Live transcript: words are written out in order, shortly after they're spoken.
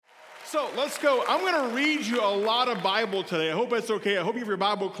So let's go. I'm going to read you a lot of Bible today. I hope that's okay. I hope you have your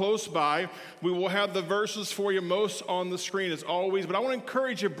Bible close by. We will have the verses for you most on the screen as always. But I want to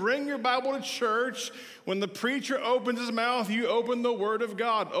encourage you, bring your Bible to church. When the preacher opens his mouth, you open the Word of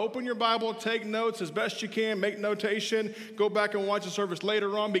God. Open your Bible, take notes as best you can, make notation, go back and watch the service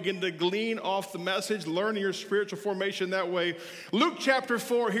later on, begin to glean off the message, learn your spiritual formation that way. Luke chapter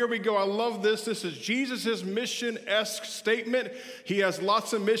 4, here we go. I love this. This is Jesus' mission-esque statement. He has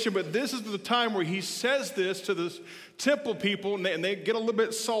lots of mission, but this is the time where he says this to the temple people, and they get a little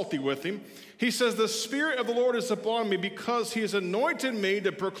bit salty with him. He says, "The Spirit of the Lord is upon me because he has anointed me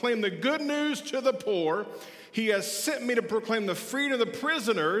to proclaim the good news to the poor. He has sent me to proclaim the freedom of the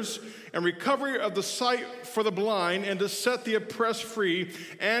prisoners and recovery of the sight for the blind and to set the oppressed free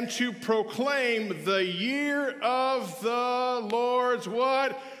and to proclaim the year of the Lord's"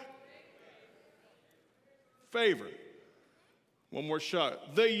 what? Favor. One more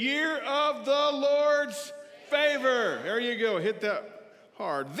shot. The year of the Lord's favor. There you go. Hit that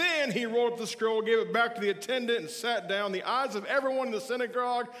hard. Then he rolled up the scroll, gave it back to the attendant, and sat down. The eyes of everyone in the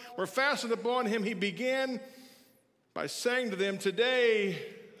synagogue were fastened upon him. He began by saying to them, "Today,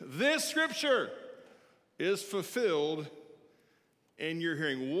 this scripture is fulfilled in your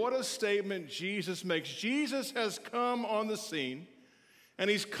hearing." What a statement Jesus makes. Jesus has come on the scene, and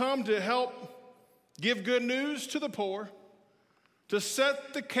he's come to help give good news to the poor, to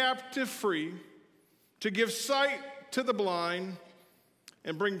set the captive free, to give sight to the blind,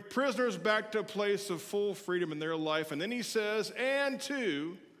 and bring prisoners back to a place of full freedom in their life. And then he says, and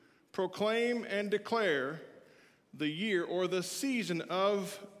to proclaim and declare the year or the season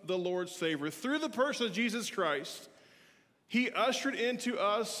of the Lord's favor. Through the person of Jesus Christ, he ushered into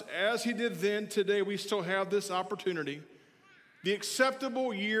us, as he did then, today we still have this opportunity, the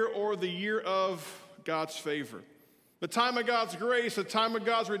acceptable year or the year of God's favor. The time of God's grace, the time of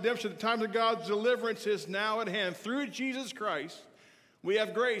God's redemption, the time of God's deliverance is now at hand. Through Jesus Christ, we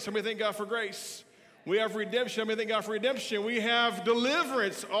have grace. Somebody thank God for grace. We have redemption. Somebody thank God for redemption. We have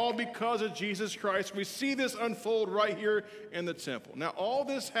deliverance, all because of Jesus Christ. We see this unfold right here in the temple. Now, all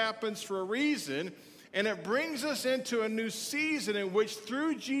this happens for a reason, and it brings us into a new season in which,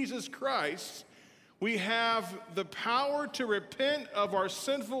 through Jesus Christ, we have the power to repent of our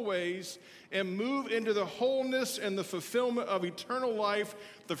sinful ways and move into the wholeness and the fulfillment of eternal life,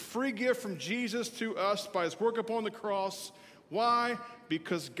 the free gift from Jesus to us by his work upon the cross. Why?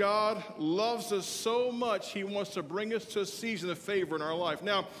 Because God loves us so much, he wants to bring us to a season of favor in our life.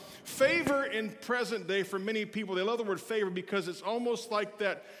 Now, favor in present day for many people, they love the word favor because it's almost like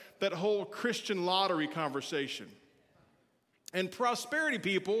that whole Christian lottery conversation. And prosperity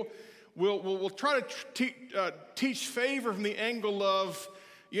people will try to teach favor from the angle of,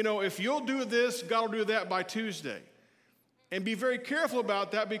 you know, if you'll do this, God will do that by Tuesday. And be very careful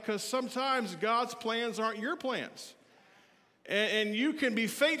about that because sometimes God's plans aren't your plans. And you can be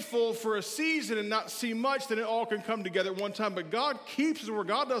faithful for a season and not see much, then it all can come together at one time. But God keeps his word.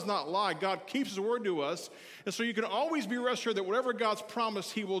 God does not lie. God keeps his word to us. And so you can always be rest assured that whatever God's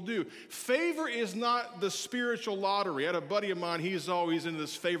promised, he will do. Favor is not the spiritual lottery. I had a buddy of mine, he's always in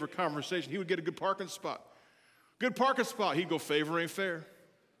this favor conversation. He would get a good parking spot. Good parking spot. He'd go, favor ain't fair.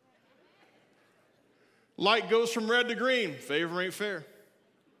 Light goes from red to green. Favor ain't fair.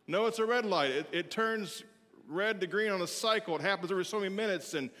 No, it's a red light. It turns red to green on a cycle. It happens every so many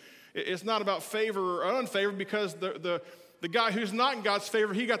minutes, and it's not about favor or unfavor because the guy who's not in God's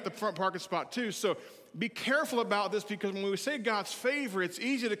favor, he got the front parking spot too. So be careful about this because when we say God's favor, it's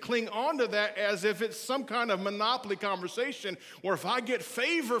easy to cling onto that as if it's some kind of monopoly conversation where if I get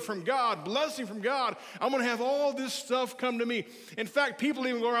favor from God, blessing from God, I'm going to have all this stuff come to me. In fact, people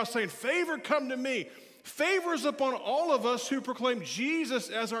even go around saying, favor come to me. Favor is upon all of us who proclaim Jesus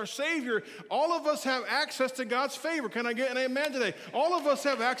as our Savior. All of us have access to God's favor. Can I get an amen today? All of us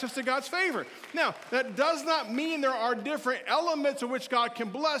have access to God's favor. Now, that does not mean there are different elements in which God can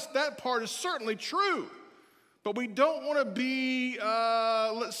bless. That part is certainly true. But we don't want to be,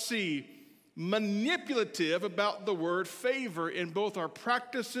 manipulative about the word favor in both our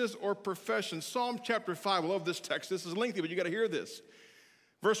practices or professions. Psalm chapter 5, I love this text. This is lengthy, but you got to hear this.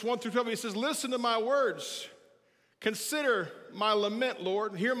 Verse 1 through 12, he says, listen to my words. Consider my lament,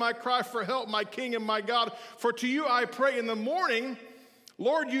 Lord. Hear my cry for help, my King and my God. For to you I pray in the morning.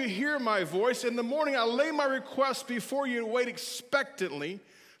 Lord, you hear my voice. In the morning I lay my request before you and wait expectantly.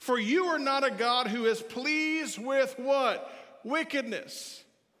 For you are not a God who is pleased with what? Wickedness.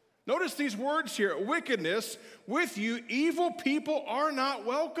 Notice these words here. Wickedness. With you, evil people are not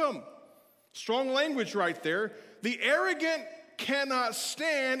welcome. Strong language right there. The arrogant cannot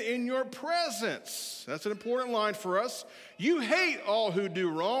stand in your presence. That's an important line for us. You hate all who do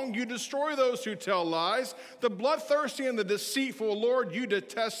wrong. You destroy those who tell lies. The bloodthirsty and the deceitful, Lord, you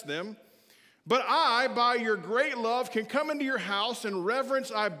detest them. But I, by your great love, can come into your house in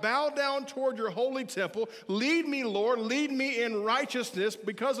reverence. I bow down toward your holy temple. Lead me, Lord, lead me in righteousness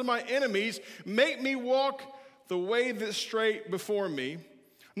because of my enemies. Make me walk the way that's straight before me.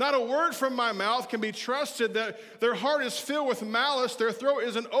 Not a word from my mouth can be trusted. That their heart is filled with malice. Their throat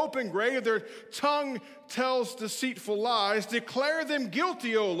is an open grave. Their tongue tells deceitful lies. Declare them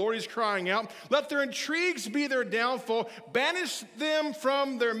guilty, O Lord, he's crying out. Let their intrigues be their downfall. Banish them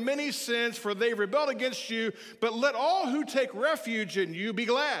from their many sins, for they rebelled against you. But let all who take refuge in you be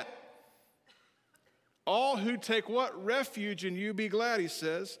glad. All who take what? Refuge in you be glad, he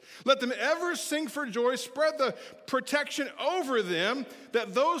says. Let them ever sing for joy. Spread the protection over them,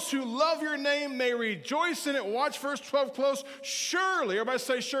 that those who love your name may rejoice in it. Watch verse 12 close. Surely, everybody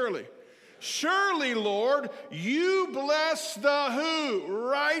say surely. Surely, Lord, you bless the who?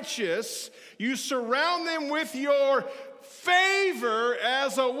 Righteous. You surround them with your favor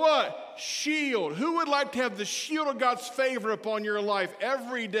as a what? Shield. Who would like to have the shield of God's favor upon your life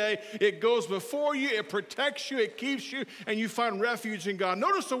every day? It goes before you, it protects you, it keeps you, and you find refuge in God.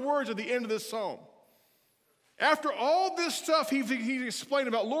 Notice the words at the end of this psalm. After all this stuff he explained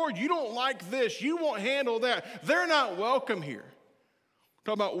about, Lord, you don't like this, you won't handle that. They're not welcome here.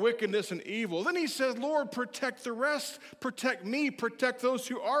 Talking about wickedness and evil. Then he says, Lord, protect the rest, protect me, protect those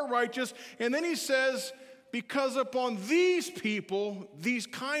who are righteous. And then he says, because upon these people, these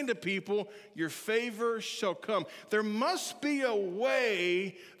kind of people, your favor shall come. There must be a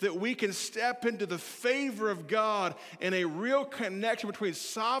way that we can step into the favor of God and a real connection between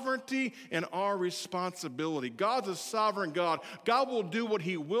sovereignty and our responsibility. God's a sovereign God. God will do what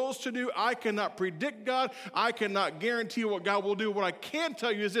he wills to do. I cannot predict God. I cannot guarantee what God will do. What I can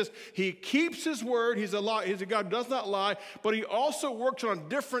tell you is this: he keeps his word. He's a God who does not lie, but he also works on a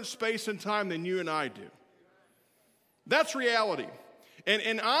different space and time than you and I do. That's reality.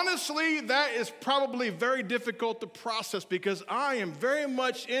 And honestly, that is probably very difficult to process because I am very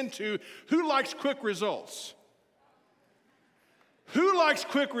much into who likes quick results. Who likes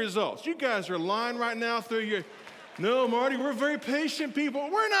quick results? You guys are lying right now through your... No, Marty, we're very patient people.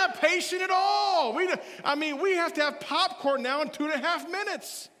 We're not patient at all. We have to have popcorn now in 2.5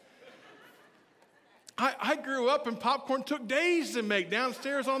 minutes. I grew up and popcorn took days to make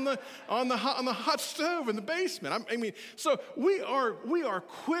downstairs on the hot stove in the basement. So we are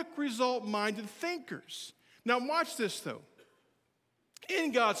quick result minded thinkers. Now watch this though.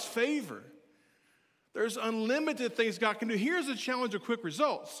 In God's favor, there's unlimited things God can do. Here's the challenge of quick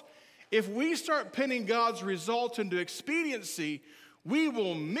results. If we start pinning God's results into expediency, we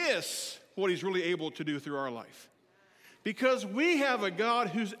will miss what he's really able to do through our life. Because we have a God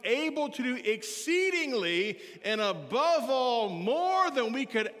who's able to do exceedingly and above all more than we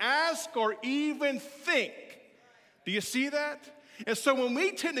could ask or even think. Do you see that? And so when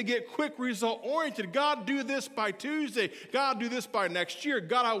we tend to get quick result oriented, God, do this by Tuesday. God, do this by next year.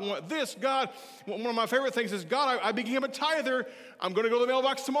 God, I want this. God, one of my favorite things is, God, I became a tither. I'm going to go to the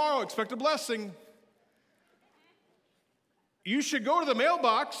mailbox tomorrow. Expect a blessing. You should go to the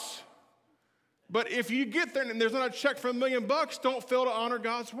mailbox. But if you get there and there's not a check for $1 million, don't fail to honor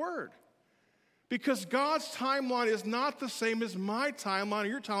God's word. Because God's timeline is not the same as my timeline or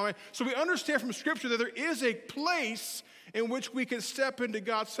your timeline. So we understand from Scripture that there is a place in which we can step into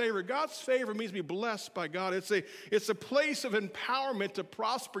God's favor. God's favor means to be blessed by God. It's a place of empowerment to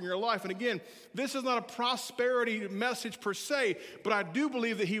prosper in your life. And again, this is not a prosperity message per se, but I do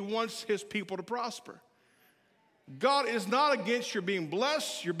believe that he wants his people to prosper. God is not against your being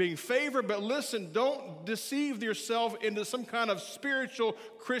blessed, you're being favored, but listen, don't deceive yourself into some kind of spiritual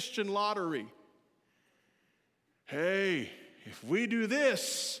Christian lottery. Hey, if we do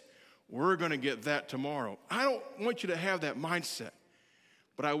this, we're going to get that tomorrow. I don't want you to have that mindset,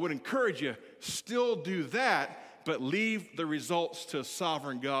 but I would encourage you, still do that, but leave the results to a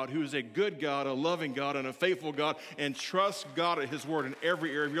sovereign God who is a good God, a loving God, and a faithful God, and trust God at his word in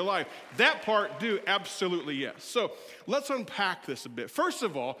every area of your life. That part, do absolutely yes. So let's unpack this a bit. First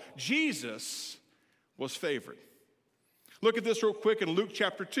of all, Jesus was favored. Look at this real quick in Luke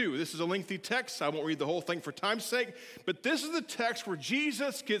chapter 2. This is a lengthy text. I won't read the whole thing for time's sake, but this is the text where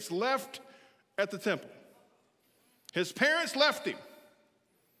Jesus gets left at the temple. His parents left him.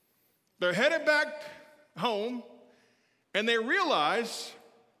 They're headed back home, and they realize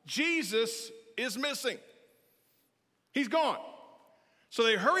Jesus is missing. He's gone. So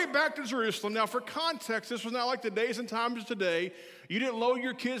they hurry back to Jerusalem. Now, for context, this was not like the days and times of today. You didn't load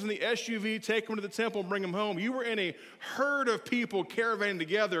your kids in the SUV, take them to the temple, and bring them home. You were in a herd of people caravanning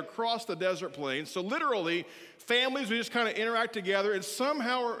together across the desert plain. So literally, families would just kind of interact together, and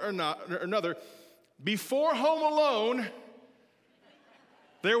somehow or another, before Home Alone,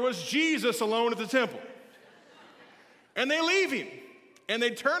 there was Jesus alone at the temple. And they leave him. And they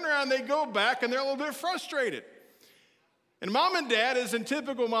turn around, they go back, and they're a little bit frustrated. And mom and dad, as in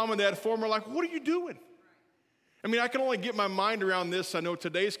typical mom and dad form, are like, what are you doing? I mean, I can only get my mind around this. I know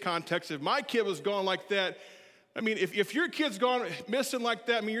today's context. If my kid was gone like that, I mean, if your kid's gone missing like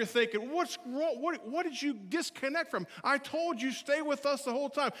that, I mean, you're thinking, what's wrong? What did you disconnect from? I told you, stay with us the whole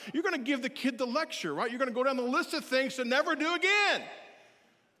time. You're going to give the kid the lecture, right? You're going to go down the list of things to never do again.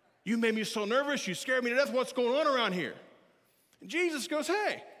 You made me so nervous. You scared me to death. What's going on around here? And Jesus goes,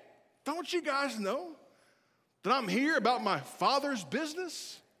 hey, don't you guys know that I'm here about my Father's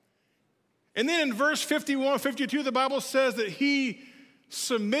business? And then in verse 51, 52, the Bible says that he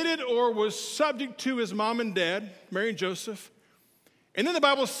submitted or was subject to his mom and dad, Mary and Joseph. And then the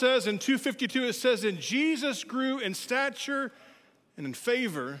Bible says in 2:52, it says, and Jesus grew in stature and in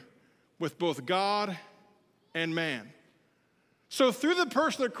favor with both God and man. So through the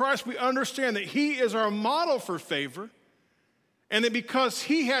person of Christ, we understand that he is our model for favor, and that because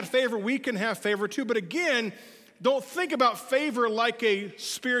he had favor, we can have favor too. But again, don't think about favor like a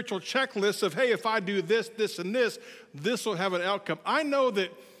spiritual checklist of, hey, if I do this, this, and this, this will have an outcome. I know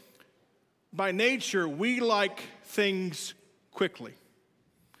that by nature, we like things quickly.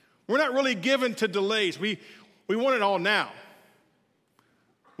 We're not really given to delays. We want it all now.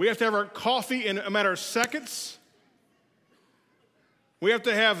 We have to have our coffee in a matter of seconds. We have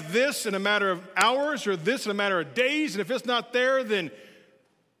to have this in a matter of hours or this in a matter of days. And if it's not there, then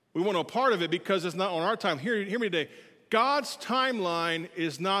we want no part of it because it's not on our time. Hear me today. God's timeline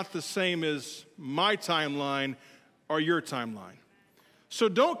is not the same as my timeline or your timeline. So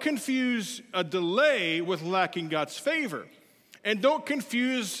don't confuse a delay with lacking God's favor. And don't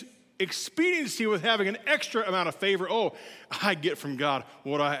confuse expediency with having an extra amount of favor. Oh, I get from God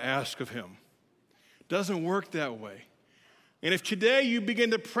what I ask of him. Doesn't work that way. And if today you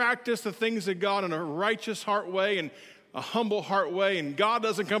begin to practice the things of God in a righteous heart way and a humble heart way, and God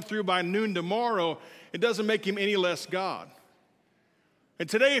doesn't come through by noon tomorrow, it doesn't make him any less God. And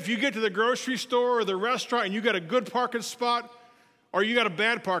today, if you get to the grocery store or the restaurant and you got a good parking spot or you got a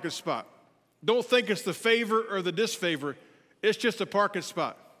bad parking spot, don't think it's the favor or the disfavor. It's just a parking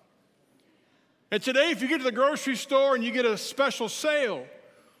spot. And today, if you get to the grocery store and you get a special sale,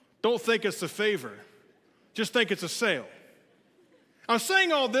 don't think it's the favor. Just think it's a sale. I'm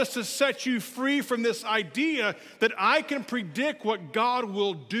saying all this to set you free from this idea that I can predict what God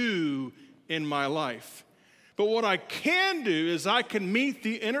will do in my life. But what I can do is I can meet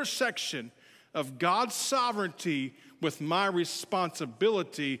the intersection of God's sovereignty with my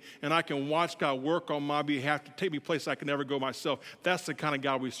responsibility, and I can watch God work on my behalf to take me places I can never go myself. That's the kind of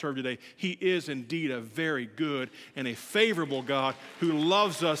God we serve today. He is indeed a very good and a favorable God who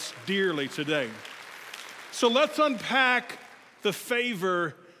loves us dearly today. So let's unpack the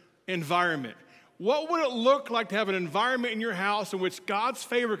favor environment. What would it look like to have an environment in your house in which God's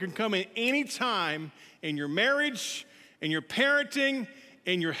favor can come in any time in your marriage, in your parenting,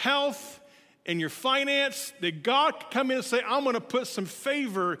 in your health, in your finance, that God can come in and say, I'm going to put some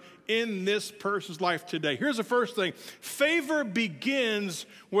favor in this person's life today. Here's the first thing. Favor begins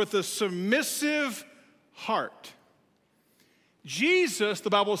with a submissive heart. Jesus, the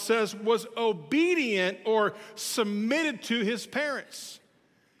Bible says, was obedient or submitted to his parents.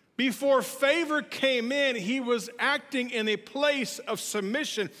 Before favor came in, he was acting in a place of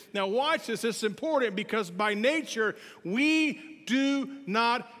submission. Now watch this, it's important because by nature, we do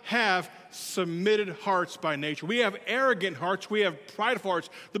not have submitted hearts by nature. We have arrogant hearts, we have prideful hearts.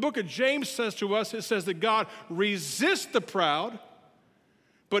 The book of James says to us, it says that God resists the proud,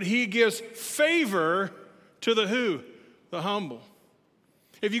 but he gives favor to the who? The humble.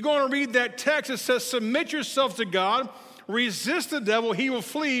 If you go and read that text, it says, submit yourself to God, resist the devil, he will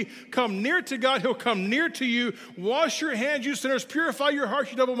flee. Come near to God, he'll come near to you. Wash your hands, you sinners. Purify your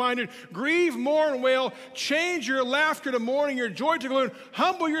hearts, you double-minded. Grieve, mourn, and wail. Change your laughter to mourning, your joy to gloom.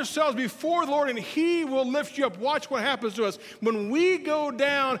 Humble yourselves before the Lord, and he will lift you up. Watch what happens to us. When we go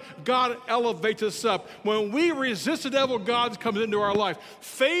down, God elevates us up. When we resist the devil, God comes into our life.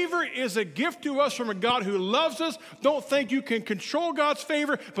 Favor is a gift to us from a God who loves us. Don't think you can control God's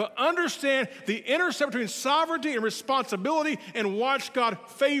favor, but understand the intersection between sovereignty and responsibility responsibility and watch God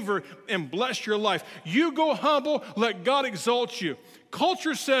favor and bless your life. You go humble, let God exalt you.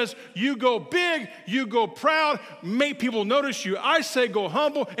 Culture says you go big, you go proud, make people notice you. I say go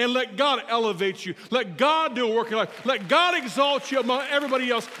humble and let God elevate you. Let God do a work in your life. Let God exalt you among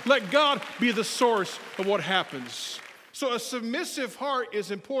everybody else. Let God be the source of what happens. So a submissive heart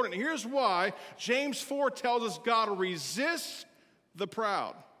is important. Here's why. James 4 tells us God resists the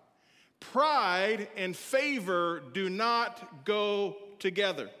proud. Pride and favor do not go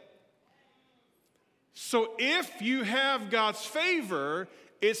together. So if you have God's favor,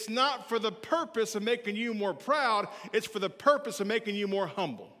 it's not for the purpose of making you more proud. It's for the purpose of making you more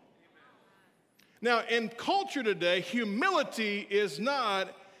humble. Now, in culture today, humility is not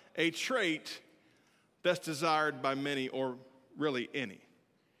a trait that's desired by many or really any.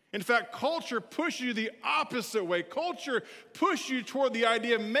 In fact, culture pushes you the opposite way. Culture pushes you toward the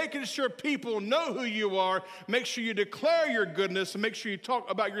idea of making sure people know who you are, make sure you declare your goodness, and make sure you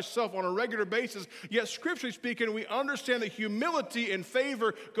talk about yourself on a regular basis. Yet, scripturally speaking, we understand that humility and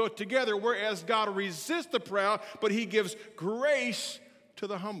favor go together, whereas God resists the proud, but he gives grace to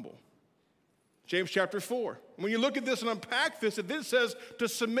the humble. James chapter 4. When you look at this and unpack this, it then says to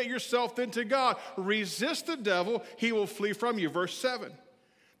submit yourself then to God. Resist the devil, he will flee from you. Verse 7.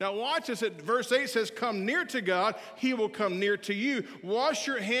 Now watch this. Verse 8 says, come near to God, he will come near to you. Wash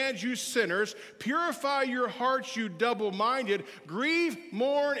your hands, you sinners. Purify your hearts, you double-minded. Grieve,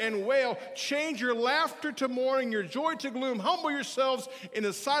 mourn, and wail. Change your laughter to mourning, your joy to gloom. Humble yourselves in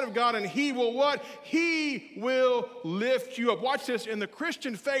the sight of God, and he will what? He will lift you up. Watch this. In the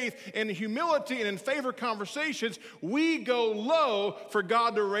Christian faith, in humility and in favor conversations, we go low for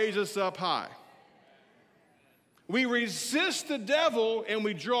God to raise us up high. We resist the devil and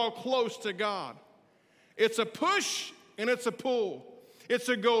we draw close to God. It's a push and it's a pull. It's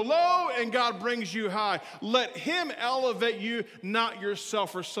a go low and God brings you high. Let him elevate you, not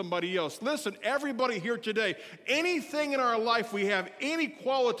yourself or somebody else. Listen, everybody here today, anything in our life we have, any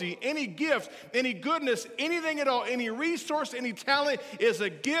quality, any gift, any goodness, anything at all, any resource, any talent is a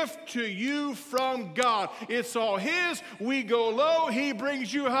gift to you from God. It's all his. We go low, he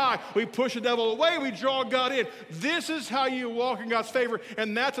brings you high. We push the devil away, we draw God in. This is how you walk in God's favor,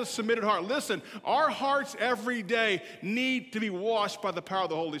 and that's a submitted heart. Listen, our hearts every day need to be washed by the power of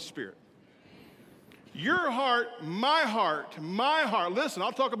the Holy Spirit. Your heart, my heart, listen,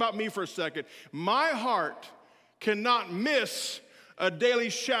 I'll talk about me for a second. My heart cannot miss a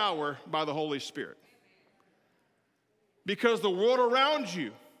daily shower by the Holy Spirit. Because the world around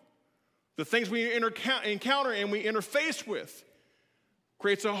you, the things we encounter and we interface with,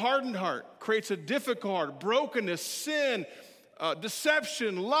 creates a hardened heart, creates a difficult heart, brokenness, sin,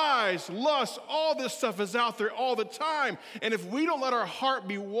 deception, lies, lust, all this stuff is out there all the time. And if we don't let our heart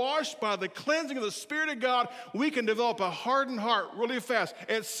be washed by the cleansing of the Spirit of God, we can develop a hardened heart really fast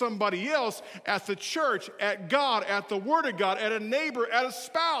at somebody else, at the church, at God, at the Word of God, at a neighbor, at a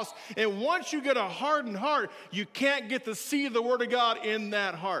spouse. And once you get a hardened heart, you can't get to see the Word of God in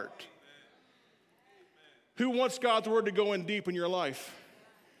that heart. Who wants God's Word to go in deep in your life?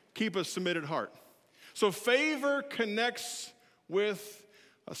 Keep a submitted heart. So favor connects with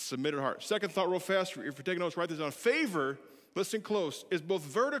a submitted heart. Second thought real fast, if you're taking notes, write this down. Favor, listen close, is both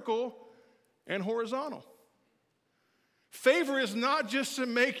vertical and horizontal. Favor is not just to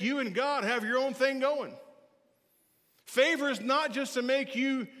make you and God have your own thing going. Favor is not just to make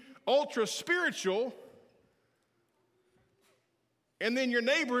you ultra spiritual and then your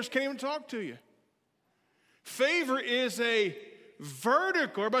neighbors can't even talk to you. Favor is a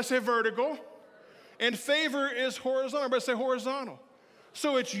vertical, everybody say vertical. And favor is horizontal. Everybody say horizontal.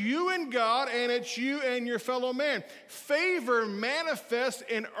 So it's you and God, and it's you and your fellow man. Favor manifests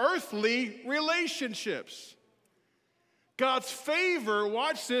in earthly relationships. God's favor,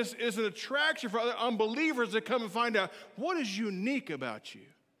 watch this, is an attraction for other unbelievers to come and find out what is unique about you.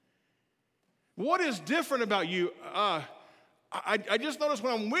 What is different about you? I just notice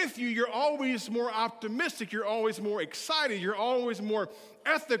when I'm with you, you're always more optimistic. You're always more excited. You're always more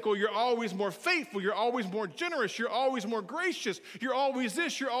ethical. You're always more faithful. You're always more generous. You're always more gracious. You're always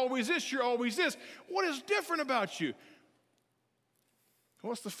this. You're always this. You're always this. What is different about you?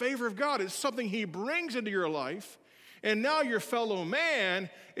 What's the favor of God? It's something he brings into your life. And now your fellow man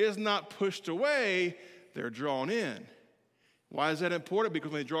is not pushed away. They're drawn in. Why is that important?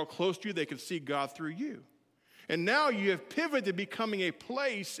 Because when they draw close to you, they can see God through you. And now you have pivoted to becoming a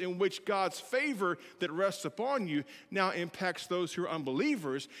place in which God's favor that rests upon you now impacts those who are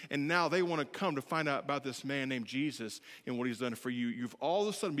unbelievers, and now they want to come to find out about this man named Jesus and what he's done for you. You've all of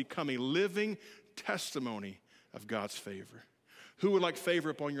a sudden become a living testimony of God's favor. Who would like favor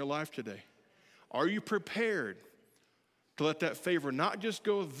upon your life today? Are you prepared to let that favor not just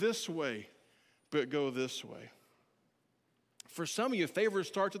go this way, but go this way. For some of you, favor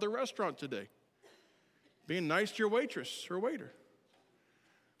starts at the restaurant today. Being nice to your waitress or waiter.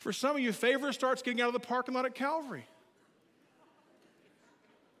 For some of you, favor starts getting out of the parking lot at Calvary.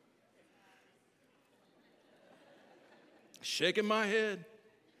 Shaking my head.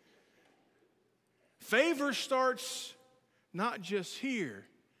 Favor starts not just here,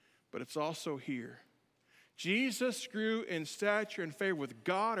 but it's also here. Jesus grew in stature and favor with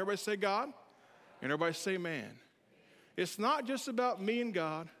God. Everybody say God. And everybody say man. It's not just about me and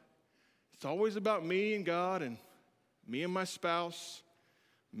God. It's always about me and God and me and my spouse,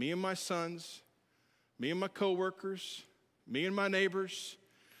 me and my sons, me and my coworkers, me and my neighbors,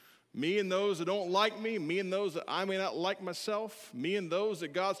 me and those that don't like me and those that I may not like myself, me and those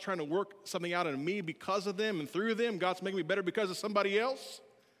that God's trying to work something out in me because of them and through them. God's making me better because of somebody else.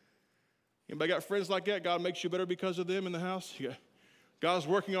 Anybody got friends like that? God makes you better because of them in the house? Yeah. God's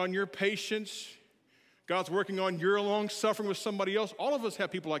working on your patience. God's working on your long suffering with somebody else. All of us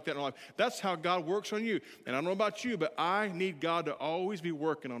have people like that in our life. That's how God works on you. And I don't know about you, but I need God to always be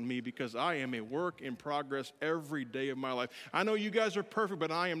working on me because I am a work in progress every day of my life. I know you guys are perfect,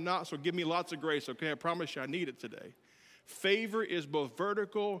 but I am not, so give me lots of grace, okay? I promise you I need it today. Favor is both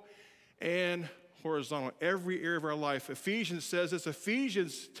vertical and horizontal, every area of our life. Ephesians says this.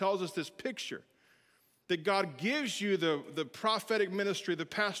 Ephesians tells us this picture that God gives you the prophetic ministry, the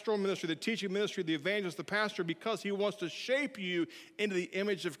pastoral ministry, the teaching ministry, the evangelist, the pastor, because he wants to shape you into the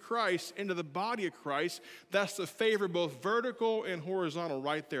image of Christ, into the body of Christ. That's the favor, both vertical and horizontal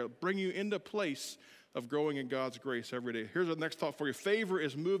right there. Bring you into place of growing in God's grace every day. Here's the next thought for you. Favor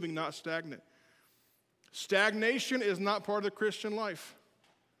is moving, not stagnant. Stagnation is not part of the Christian life.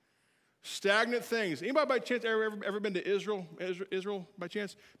 Stagnant things. Anybody by chance ever been to Israel? Israel by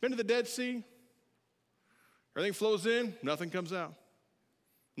chance? Been to the Dead Sea? Everything flows in, nothing comes out.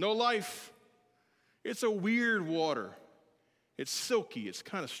 No life. It's a weird water. It's silky. It's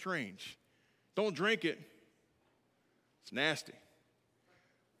kind of strange. Don't drink it. It's nasty.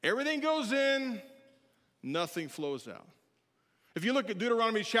 Everything goes in, nothing flows out. If you look at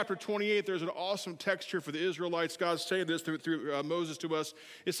Deuteronomy chapter 28, there's an awesome text here for the Israelites. God's saying this through Moses to us.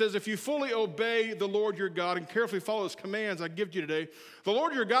 It says, if you fully obey the Lord your God and carefully follow his commands I give you today, the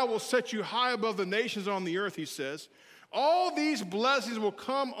Lord your God will set you high above the nations on the earth, he says. All these blessings will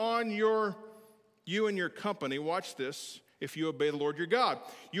come on you and your company. Watch this. If you obey the Lord your God,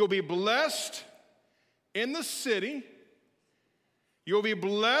 you'll be blessed in the city. You'll be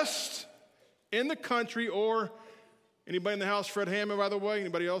blessed in the country. Or anybody in the house, Fred Hammond, by the way?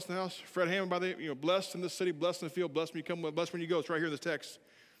 Anybody else in the house? Fred Hammond, by the way, blessed in the city, blessed in the field, blessed when you come, blessed when you go. It's right here in this text.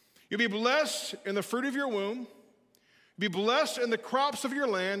 You'll be blessed in the fruit of your womb. Be blessed in the crops of your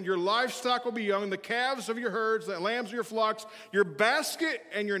land. Your livestock will be young. The calves of your herds, the lambs of your flocks. Your basket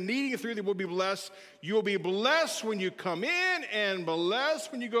and your kneading through them will be blessed. You will be blessed when you come in and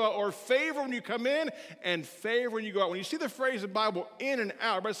blessed when you go out. Or favor when you come in and favor when you go out. When you see the phrase in the Bible, in and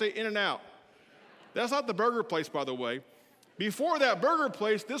out, everybody say in and out. That's not the burger place, by the way. Before that burger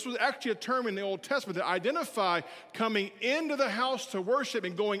place, this was actually a term in the Old Testament to identify coming into the house to worship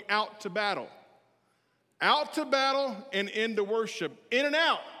and going out to battle. Out to battle and into worship. In and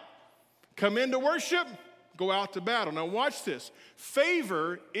out. Come into worship, go out to battle. Now watch this.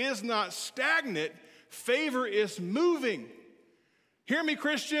 Favor is not stagnant. Favor is moving. Hear me,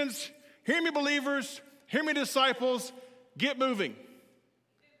 Christians. Hear me, believers. Hear me, disciples. Get moving.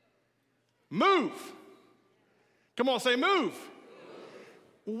 Move. Come on, say move.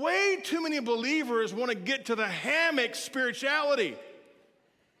 Way too many believers want to get to the hammock spirituality.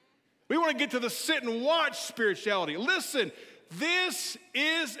 We want to get to the sit and watch spirituality. Listen, this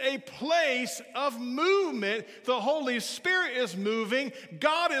is a place of movement. The Holy Spirit is moving.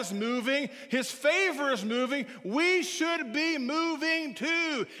 God is moving. His favor is moving. We should be moving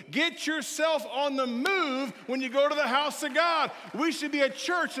too. Get yourself on the move when you go to the house of God. We should be a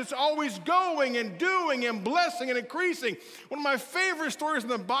church that's always going and doing and blessing and increasing. One of my favorite stories in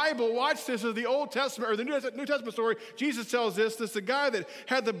the Bible, watch this, is the Old Testament or the New Testament story. Jesus tells this. This is the guy that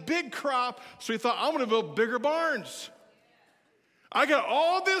had the big crop, so he thought, I'm going to build bigger barns. I got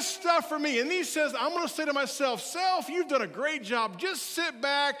all this stuff for me. And he says, I'm going to say to myself, self, you've done a great job. Just sit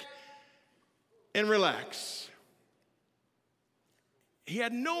back and relax. He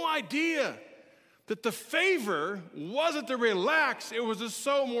had no idea that the favor wasn't to relax. It was to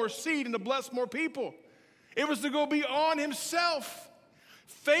sow more seed and to bless more people. It was to go beyond himself.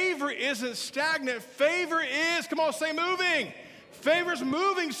 Favor isn't stagnant. Favor is, come on, say moving. Favor's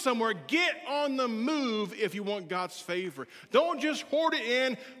moving somewhere. Get on the move if you want God's favor. Don't just hoard it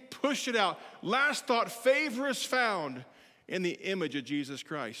in, push it out. Last thought, favor is found in the image of Jesus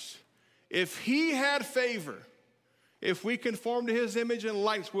Christ. If he had favor, if we conform to his image and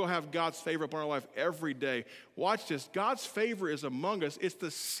likeness, we'll have God's favor upon our life every day. Watch this. God's favor is among us. It's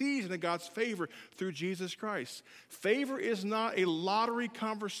the season of God's favor through Jesus Christ. Favor is not a lottery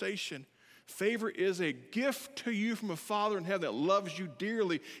conversation. Favor is a gift to you from a Father in heaven that loves you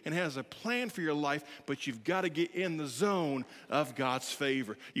dearly and has a plan for your life, but you've got to get in the zone of God's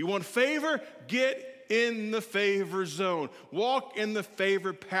favor. You want favor? Get in the favor zone. Walk in the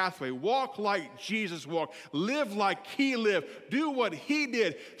favor pathway. Walk like Jesus walked. Live like he lived. Do what he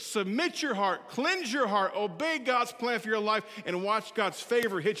did. Submit your heart. Cleanse your heart. Obey God's plan for your life and watch God's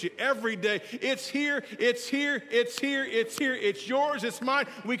favor hit you every day. It's here. It's here. It's here. It's here. It's yours. It's mine.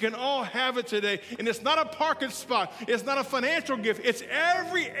 We can all have it today. And it's not a parking spot. It's not a financial gift. It's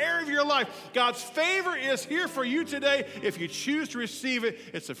every area of your life. God's favor is here for you today. If you choose to receive it,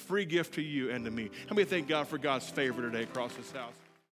 it's a free gift to you and to me. How many thank God for God's favor today across this house?